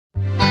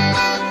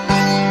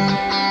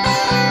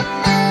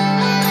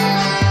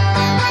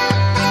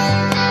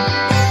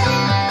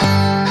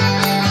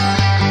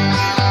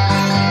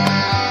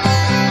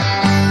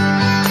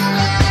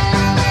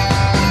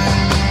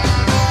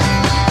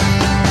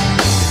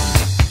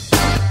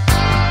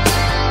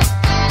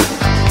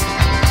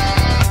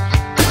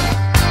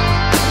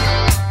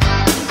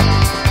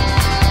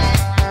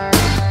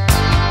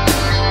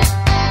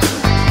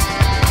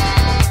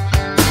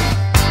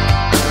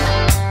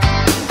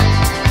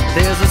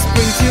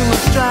spring to my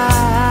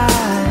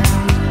stride.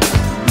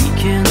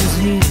 Weekend's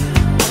here.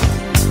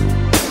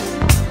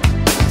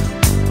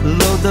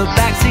 Load the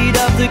backseat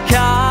of the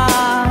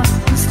car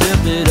and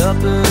step it up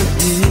a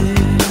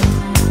hill.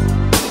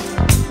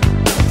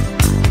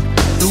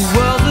 The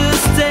world's a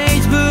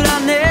stage, but I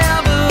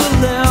never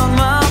learned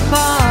my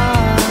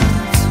part.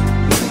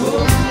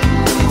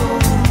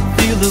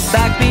 Feel the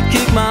backbeat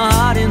kick my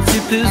heart into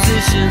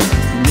position,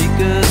 make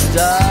a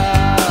start.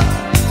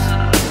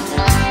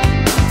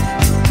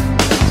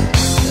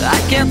 I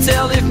can't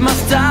tell if my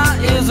star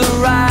is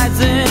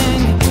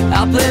rising.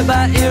 I'll play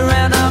by ear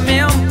and I'm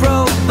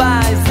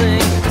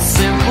improvising a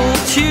simple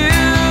tune.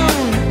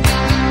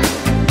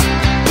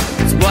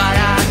 It's what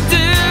I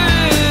do.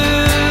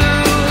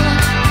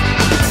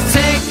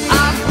 Take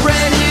off,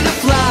 ready to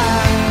fly.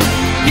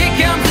 Here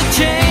comes the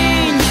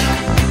change.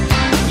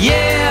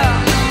 Yeah.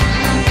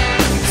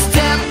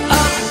 Step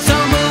up,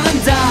 tumble and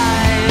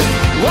dive.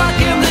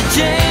 Welcome the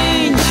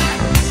change.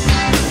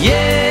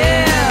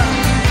 Yeah.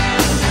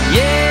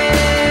 Yeah.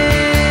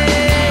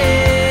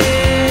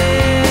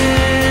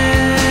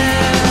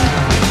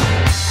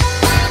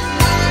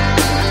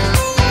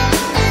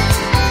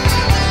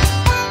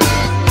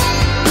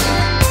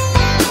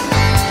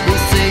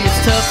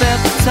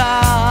 At the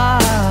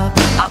top,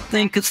 I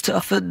think it's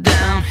tougher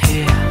down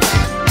here.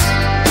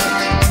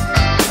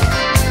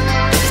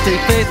 Stay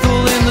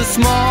faithful in the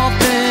small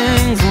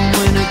things and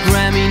win a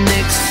Grammy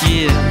next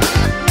year.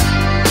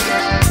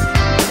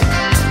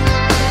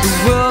 The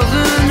world's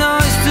an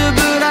oyster,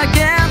 but I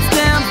can't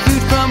stand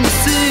food from the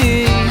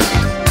sea.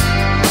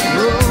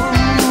 Oh,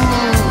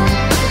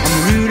 I'm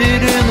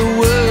rooted in the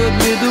word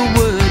with the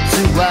word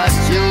to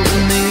watch over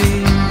me.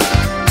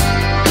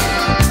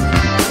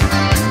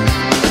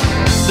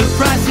 The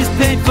price is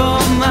paid for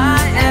my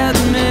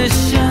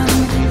admission,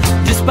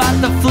 despite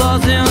the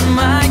flaws in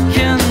my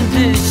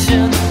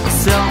condition. A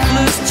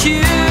selfless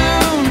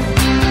tune,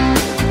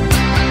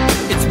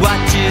 it's what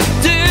you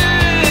do.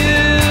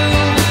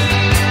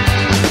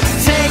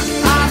 Take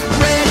off,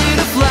 ready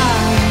to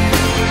fly.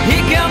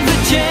 Here comes the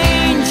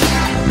change.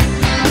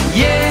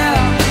 Yeah.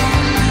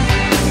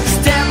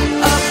 Step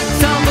up,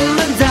 tumble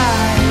and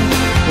dive.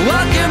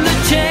 Welcome the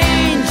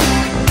change.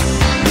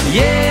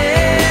 Yeah.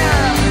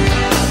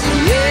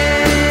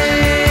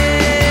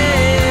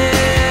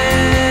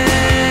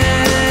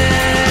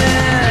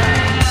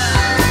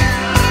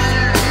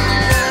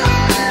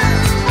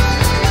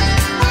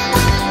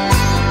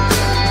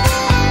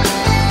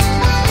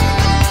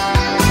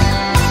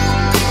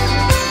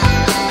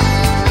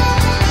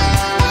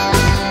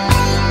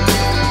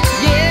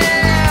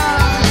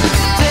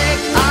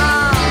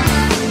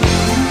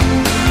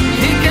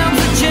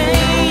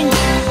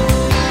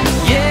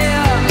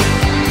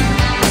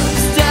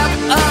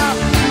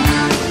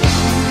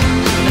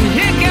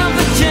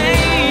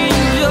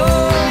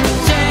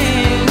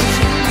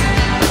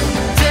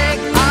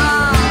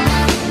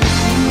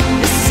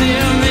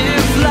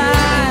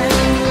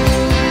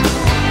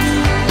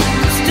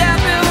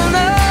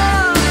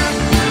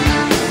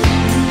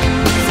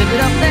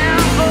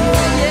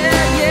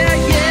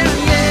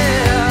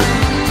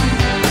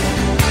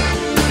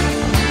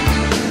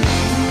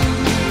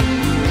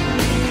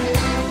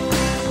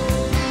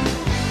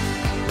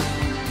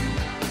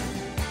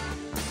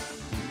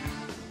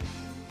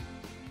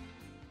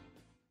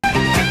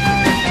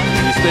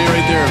 Stay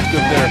right there, it's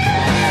good there.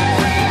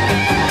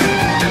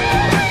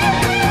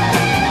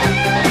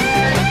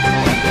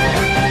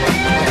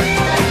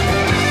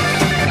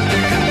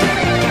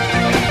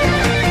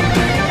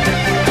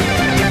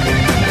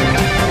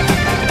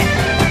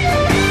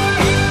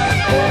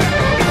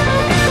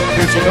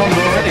 Here she comes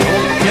already,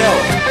 holy cow.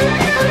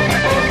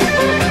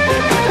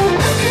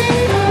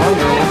 Come on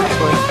girl, over this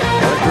way.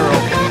 Got a girl.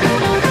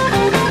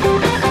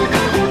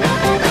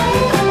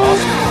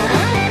 Awesome.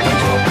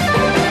 Nice one.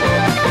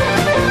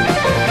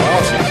 Wow,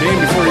 she came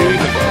before you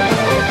even.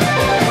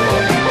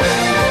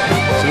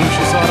 As soon as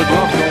she saw the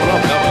glove going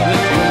up, that was it.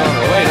 She was on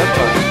her way that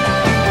time.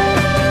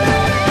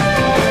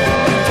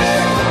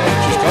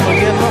 She's coming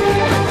again, look.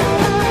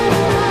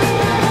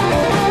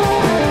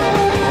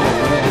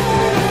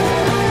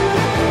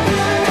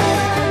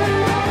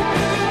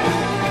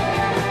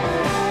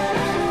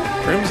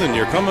 Crimson,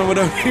 you're coming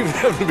without even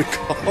having to be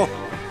called.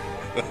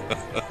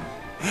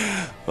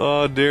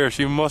 Oh dear,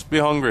 she must be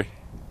hungry.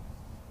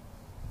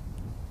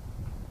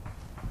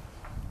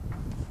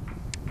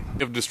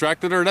 You've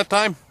distracted her that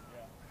time?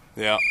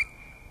 Yeah.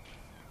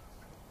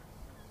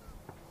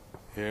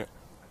 Here.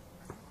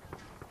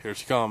 Here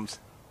she comes.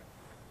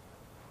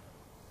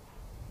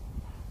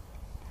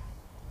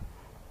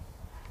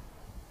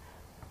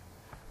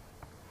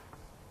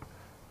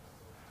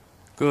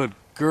 Good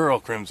girl,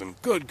 Crimson.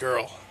 Good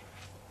girl.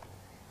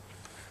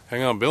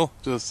 Hang on, Bill.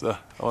 Just I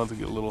want to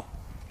get a little.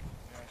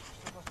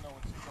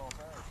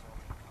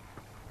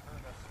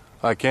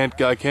 I can't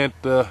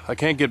get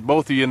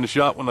both of you in the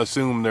shot when I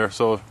zoom there.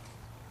 So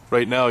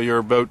right now you're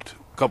about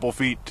a couple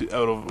feet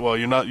out of. Well,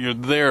 you're not. You're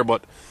there,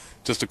 but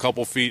just a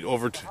couple feet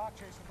over to.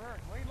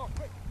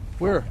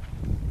 Where?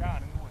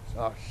 Down in the woods.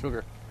 Ah,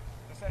 sugar.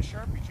 That's that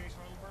Sharpie chasing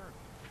a little bird.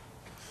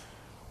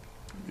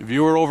 If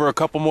you were over a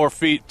couple more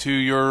feet to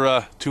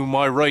your to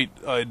my right,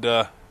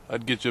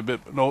 I'd get you a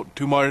bit. No,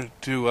 to my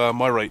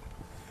right.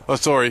 Oh,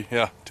 sorry.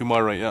 Yeah, to my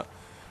right. Yeah,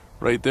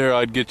 right there.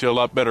 I'd get you a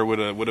lot better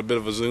with a bit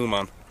of a zoom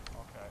on. Okay.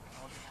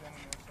 I'll just stand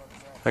on the other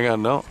side of the Hang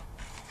on, no.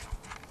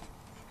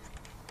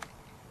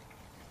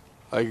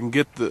 I can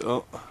get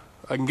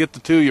the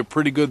two of you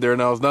pretty good there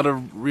now. It's not a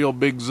real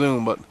big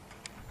zoom, but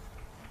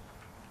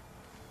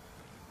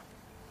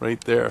right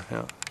there.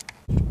 Yeah.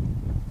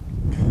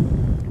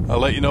 I'll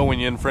let you know when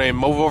you're in frame.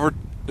 Move over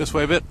this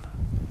way a bit.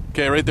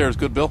 Okay, right there is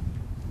good, Bill.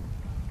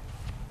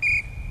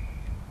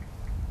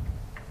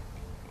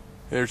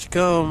 Here she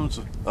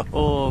comes.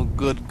 Oh,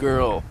 good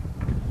girl.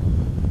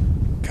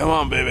 Come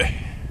on, baby.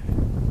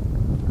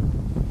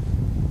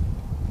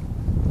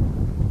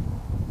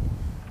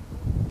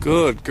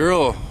 Good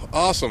girl.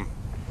 Awesome.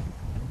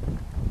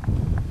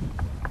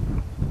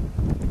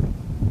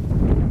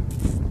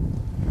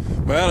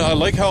 Man, I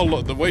like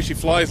how the way she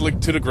flies,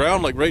 like to the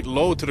ground, like right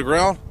low to the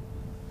ground.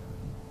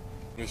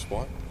 Just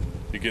what?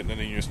 You getting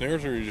any in your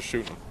snares, or are you just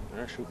shooting?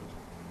 Yeah, shooting.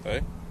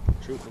 Hey?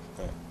 Shooting.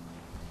 Yeah.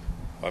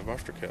 I've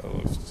master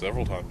cattle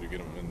several times. You get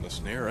them in the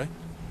snare, right?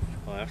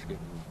 Oh, that's good.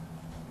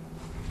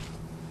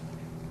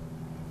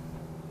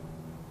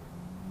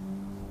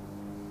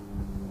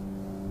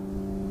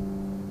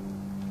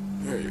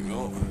 There you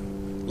go.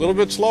 A little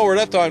bit slower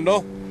that time,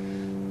 though.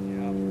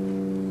 Yeah.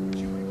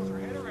 She wiggles her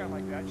head around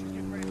like that. She's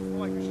getting ready to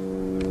fly.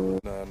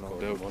 No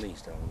doubt. Money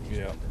still.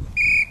 Yeah.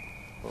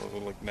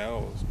 Well, like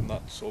now, it's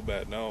not so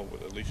bad now,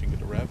 but at least you can get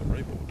the rabbit,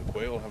 right? But with the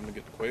quail, having to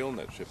get the quail and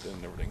that shipped in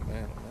and everything,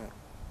 man, oh man.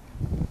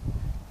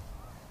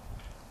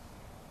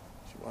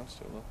 She wants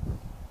to, though.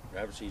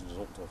 Rabbit season's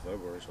up until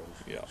February, so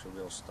Yeah. she'll be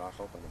able to stock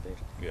up in a bit.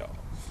 Yeah,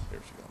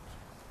 here she comes.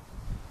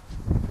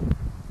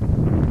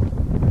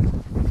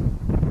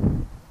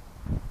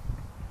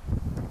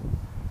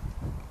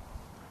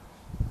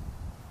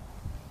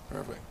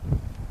 Perfect.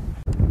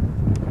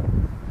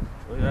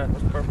 So yeah,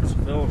 what's the purpose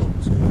of filming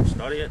them? So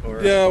study it,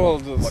 or Yeah, well,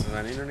 put it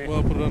on the internet?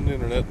 Well, put it on the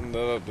internet, and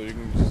you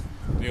can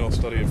just,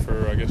 study it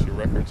for, I guess, your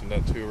records and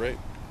that too, right?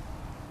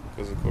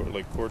 Because,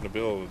 like, according to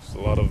Bill, there's a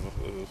lot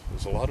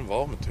of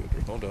involvement to it.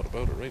 There's no doubt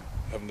about it, right?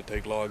 Having to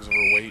take logs of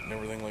her weight and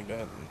everything like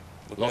that. And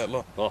look at that,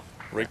 look. Oh,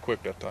 Right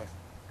quick that time.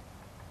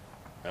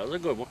 that was a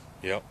good one.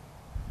 Yep.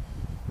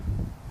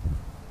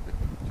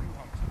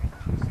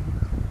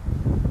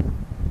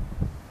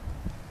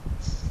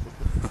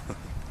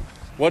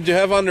 What'd you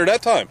have under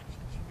that time?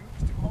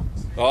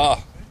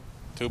 Ah,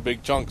 2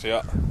 big chunks,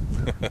 yeah.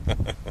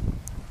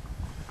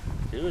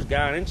 She was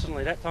gone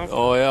instantly that time.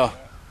 Oh, yeah.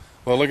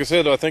 Well, like I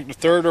said, I think the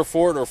 3rd or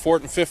 4th or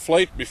 4th and 5th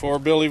flight before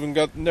Bill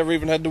never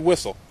even had to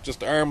whistle.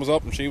 Just the arm was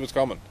up and she was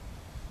coming.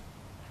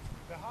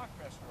 The hawk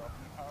messed her up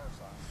in the power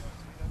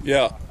side.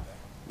 Yeah.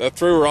 That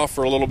threw her off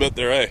for a little bit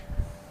there, eh?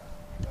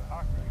 The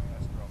hawk really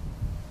messed her up.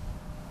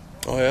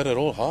 Oh, yeah, that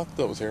old hawk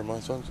that was here.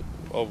 My son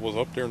was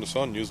up there in the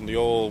sun using the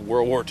old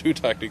World War II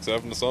tactics,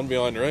 having the sun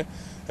behind her, right?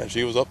 And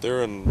she was up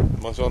there, and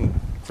my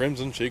son,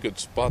 Crimson, she could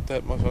spot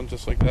that, my son,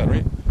 just like that,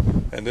 right?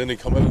 And then he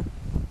come out.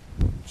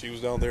 She was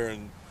down there,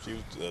 and she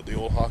was the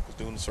old hawk was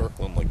doing the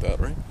circling like that,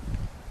 right?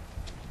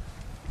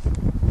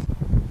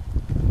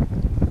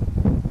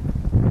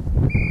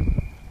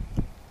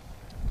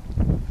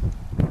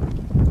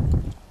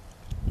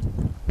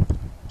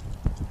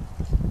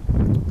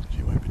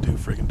 She might be too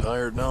freaking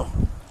tired now.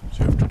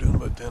 She after doing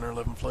about 10 or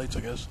 11 flights, I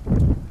guess.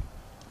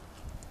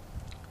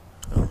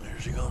 Oh, here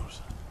she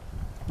comes.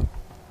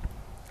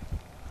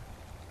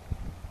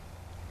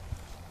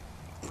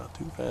 Not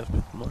too fast,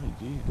 but my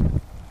gee.